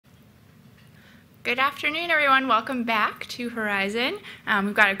Good afternoon, everyone. Welcome back to Horizon.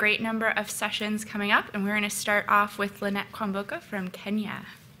 We've got a great number of sessions coming up, and we're going to start off with Linet Kwamboka from Kenya.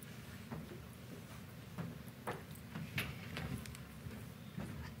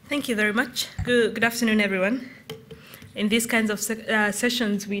 Thank you very much. Good afternoon, everyone. In these kinds of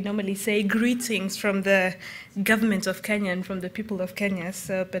sessions, we normally say greetings from the government of Kenya and from the people of Kenya,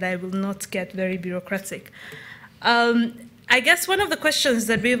 but I will not get very bureaucratic. I guess one of the questions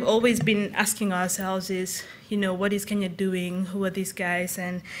that we've always been asking ourselves is, what is Kenya doing? Who are these guys?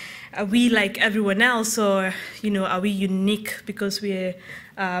 And are we like everyone else, or, are we unique because we're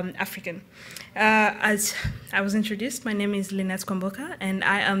African? As I was introduced, my name is Linet Kwamboka, and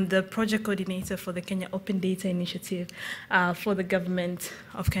I am the project coordinator for the Kenya Open Data Initiative for the government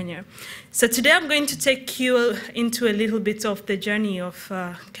of Kenya. So today I'm going to take you into a little bit of the journey of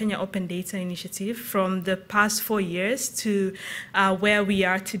Kenya Open Data Initiative from the past 4 years to where we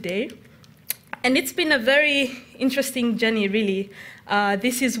are today. And it's been a very interesting journey, really.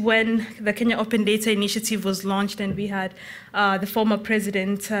 This is when the Kenya Open Data Initiative was launched, and we had the former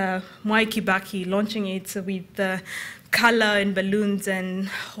president, Mwai Kibaki, launching it with color and balloons and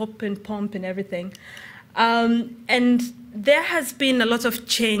hope and pomp and everything. And there has been a lot of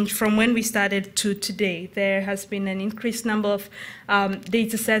change from when we started to today. There has been an increased number of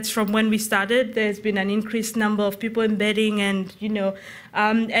data sets from when we started. There's been an increased number of people embedding, and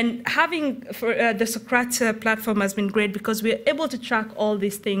and having the Socrate platform has been great because we're able to track all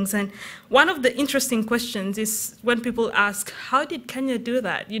these things. And one of the interesting questions is when people ask, how did Kenya do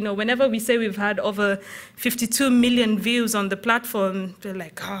that? Whenever we say we've had over 52 million views on the platform, they're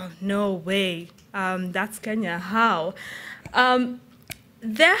like, oh, no way. That's Kenya. How?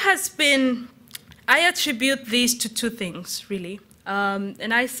 There has been, I attribute these to two things, really.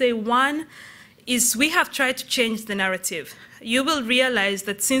 And I say one is we have tried to change the narrative. You will realize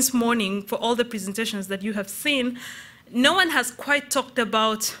that since morning, for all the presentations that you have seen, no one has quite talked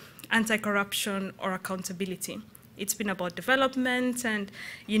about anti-corruption or accountability. It's been about development and,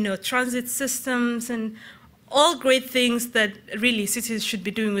 transit systems and all great things that really cities should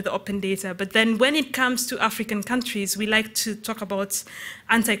be doing with open data. But then when it comes to African countries, we like to talk about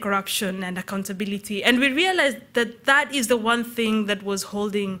anti-corruption and accountability. And we realized that that is the one thing that was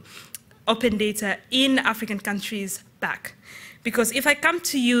holding open data in African countries back. Because if I come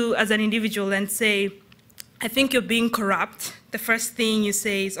to you as an individual and say, I think you're being corrupt, the first thing you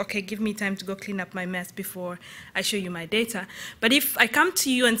say is, okay, give me time to go clean up my mess before I show you my data. But if I come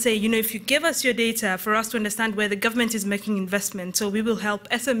to you and say, if you give us your data for us to understand where the government is making investment, so we will help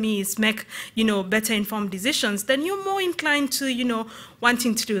SMEs make, better informed decisions, then you're more inclined to,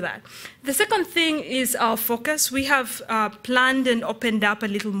 wanting to do that. The second thing is our focus. We have planned and opened up a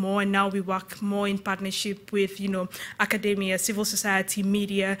little more, and now we work more in partnership with, academia, civil society,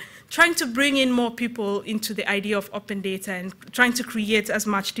 media, trying to bring in more people into the idea of open data and trying to create as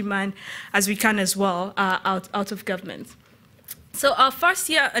much demand as we can as well out of government. So our first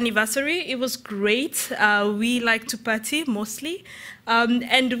year anniversary, it was great. We like to party mostly.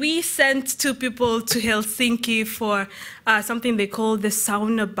 And we sent 2 people to Helsinki for something they call the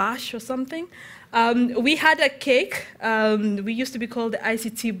sauna bash or something. We had a cake. We used to be called the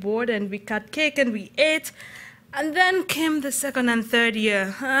ICT board, and we cut cake and we ate. And then came the second and third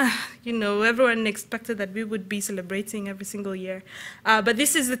year. Everyone expected that we would be celebrating every single year. But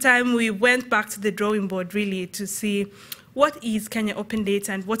this is the time we went back to the drawing board, really, to see what is Kenya Open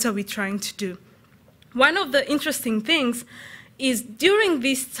Data and what are we trying to do. One of the interesting things is during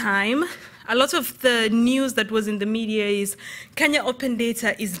this time, a lot of the news that was in the media is Kenya Open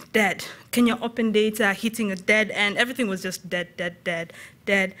Data is dead. Kenya Open Data hitting a dead end. Everything was just dead, dead, dead,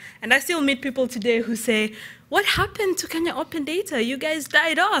 dead. And I still meet people today who say, what happened to Kenya Open Data? You guys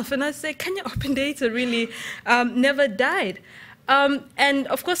died off. And I say, Kenya Open Data really never died. And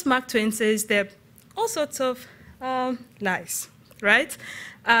of course, Mark Twain says there are all sorts of lies, right?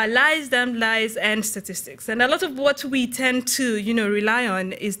 Lies, damn lies, and statistics. And a lot of what we tend to, rely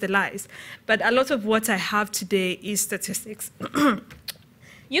on is the lies. But a lot of what I have today is statistics.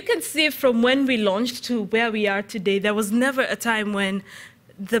 You can see from when we launched to where we are today, there was never a time when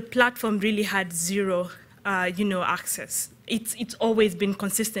the platform really had zero, access. It's always been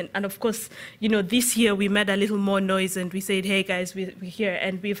consistent. And of course, this year we made a little more noise and we said, hey guys, we're here,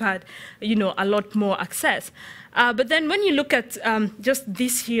 and we've had, a lot more access. But then when you look at just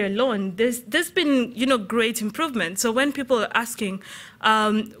this year alone, there's been, great improvement. So when people are asking,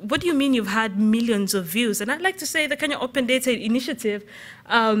 what do you mean you've had millions of views? And I'd like to say the Kenya Open Data Initiative,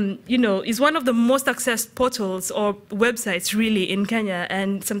 is one of the most accessed portals or websites really in Kenya.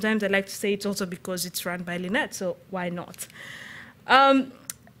 And sometimes I like to say it's also because it's run by Linet, so why not?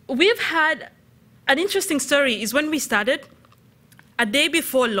 We've had an interesting story is when we started, a day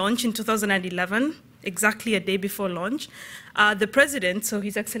before launch in 2011, exactly a day before launch, the president, so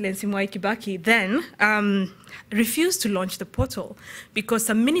His Excellency Mwai Kibaki, then refused to launch the portal because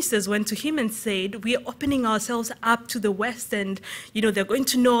some ministers went to him and said, we are opening ourselves up to the West and they're going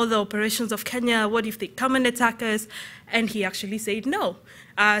to know the operations of Kenya. What if they come and attack us? And he actually said no.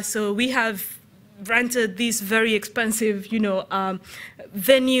 So we have rented this very expensive,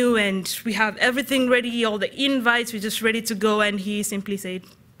 venue, and we have everything ready, all the invites, we're just ready to go. And he simply said,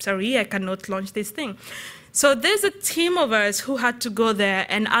 sorry, I cannot launch this thing. So there's a team of us who had to go there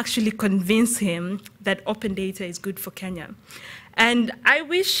and actually convince him that open data is good for Kenya. And I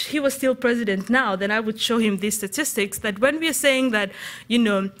wish he was still president now, then I would show him these statistics that when we are saying that,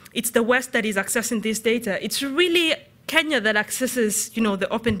 it's the West that is accessing this data, it's really Kenya that accesses, the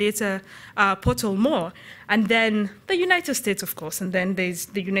open data portal more, and then the United States, of course, and then there's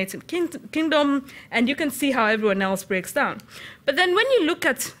the United Kingdom, and you can see how everyone else breaks down. But then when you look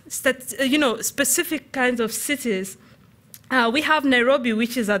at, specific kinds of cities, we have Nairobi,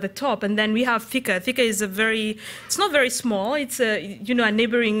 which is at the top, and then we have Thika. Thika is it's not very small. It's a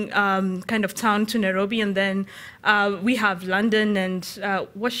neighboring kind of town to Nairobi, and then we have London and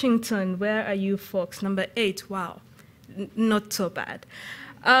Washington. Where are you folks? Number 8. Wow. Not so bad.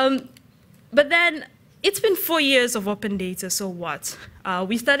 But then it's been 4 years of open data, so what?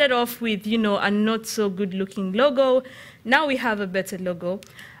 We started off with, a not so good looking logo. Now we have a better logo.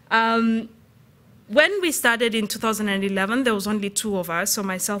 When we started in 2011, there was only 2 of us, so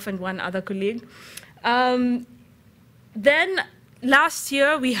myself and one other colleague. Then last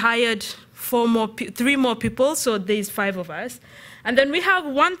year we hired 3 more people, so there's 5 of us. And then we have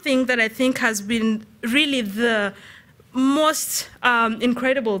one thing that I think has been really the most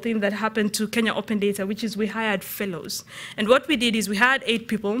incredible thing that happened to Kenya Open Data, which is we hired fellows. And what we did is we hired 8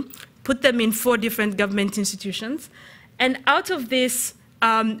 people, put them in 4 different government institutions, and out of this,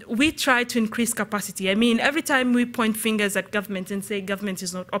 we try to increase capacity. I mean, every time we point fingers at government and say government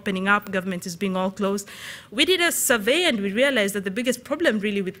is not opening up, government is being all closed, we did a survey and we realized that the biggest problem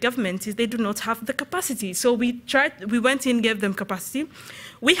really with government is they do not have the capacity. So we went in, gave them capacity.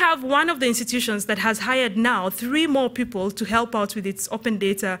 We have one of the institutions that has hired now 3 more people to help out with its open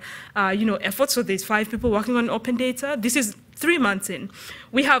data efforts. So there's 5 people working on open data. This is 3 months in.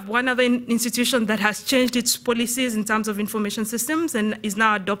 We have one other institution that has changed its policies in terms of information systems and is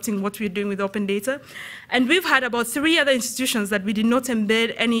now adopting what we're doing with open data. And we've had about 3 other institutions that we did not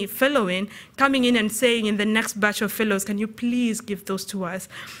embed any fellow in, coming in and saying in the next batch of fellows, can you please give those to us?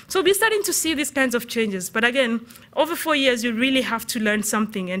 So we're starting to see these kinds of changes. But again, over 4 years, you really have to learn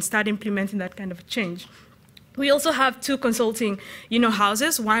something and start implementing that kind of change. We also have 2 consulting,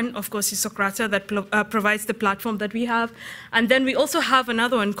 houses. One, of course, is Socrata that provides the platform that we have. And then we also have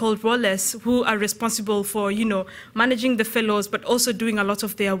another one called Roles, who are responsible for, managing the fellows, but also doing a lot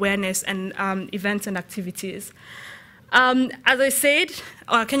of the awareness and events and activities. As I said,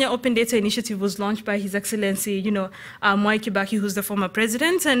 our Kenya Open Data Initiative was launched by His Excellency, Mwai Kibaki, who's the former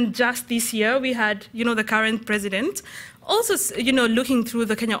president. And just this year, we had, the current president also, looking through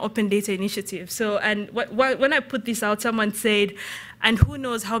the Kenya Open Data Initiative. So, and when I put this out, someone said, and who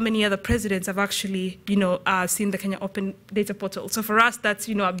knows how many other presidents have actually, seen the Kenya Open Data Portal. So for us, that's,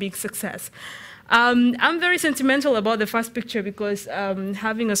 a big success. I'm very sentimental about the first picture because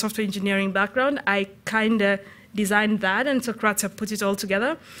having a software engineering background, I kind of designed that, and Socrata put it all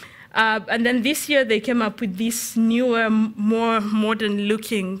together. And then this year, they came up with this newer, more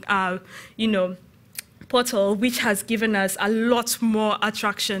modern-looking, portal, which has given us a lot more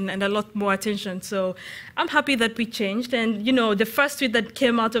attraction and a lot more attention. So I'm happy that we changed. And the first tweet that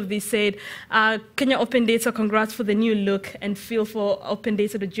came out of this said, Kenya Open Data, congrats for the new look and feel for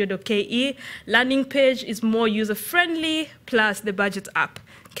opendata.go.ke. Landing page is more user-friendly, plus the budget app,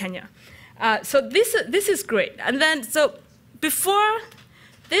 Kenya. So this is great. And then, so before,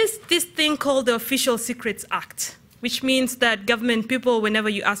 there's this thing called the Official Secrets Act, which means that government people, whenever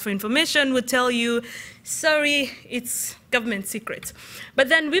you ask for information, would tell you, sorry, it's government secret. But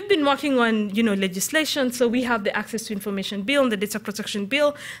then we've been working on, legislation. So we have the Access to Information Bill and the Data Protection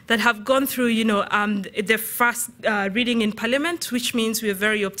Bill that have gone through, the first reading in Parliament, which means we're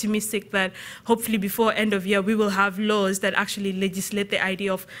very optimistic that hopefully before end of year, we will have laws that actually legislate the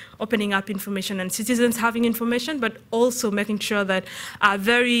idea of opening up information and citizens having information, but also making sure that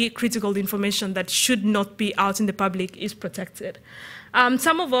very critical information that should not be out in the public is protected.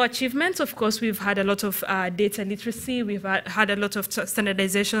 Some of our achievements, of course, we've had a lot of data literacy. We've had a lot of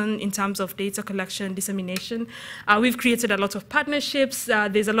standardization in terms of data collection, dissemination. We've created a lot of partnerships.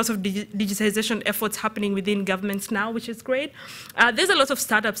 There's a lot of digitization efforts happening within governments now, which is great. There's a lot of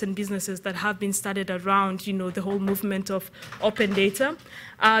startups and businesses that have been started around, the whole movement of open data.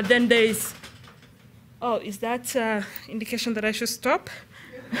 Then there's, is that indication that I should stop?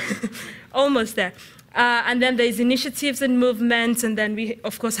 Almost there. And then there's initiatives and movements, and then we,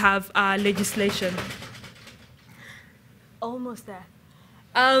 of course, have legislation. Almost there.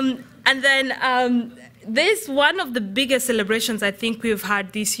 And then there's one of the biggest celebrations I think we've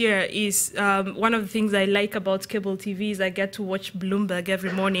had this year is one of the things I like about cable TV is I get to watch Bloomberg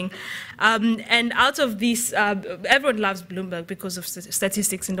every morning. And out of this, everyone loves Bloomberg because of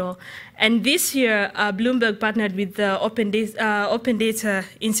statistics and all. And this year, Bloomberg partnered with the Open Data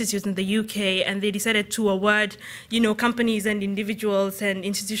Institute in the UK, and they decided to award, companies and individuals and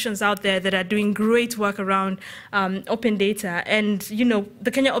institutions out there that are doing great work around open data. And,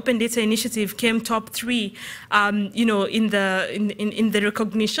 the Kenya Open Data Initiative came top 3 in the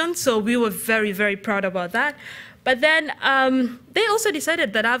recognition. So we were very, very proud about that. But then they also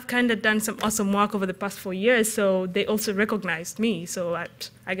decided that I've kind of done some awesome work over the past 4 years. So they also recognized me. So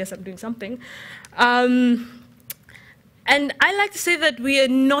I guess I'm doing something. And I like to say that we are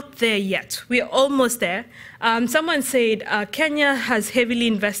not there yet. We are almost there. Someone said Kenya has heavily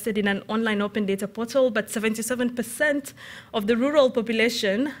invested in an online open data portal, but 77% of the rural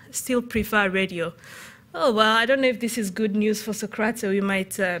population still prefer radio. Oh, well, I don't know if this is good news for Socrates. We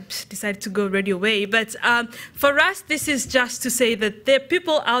might decide to go radio way. But for us, this is just to say that there are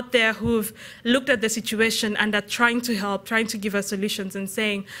people out there who've looked at the situation and are trying to help, trying to give us solutions and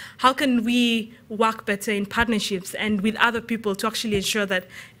saying, how can we work better in partnerships and with other people to actually ensure that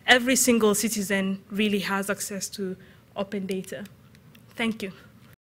every single citizen really has access to open data? Thank you.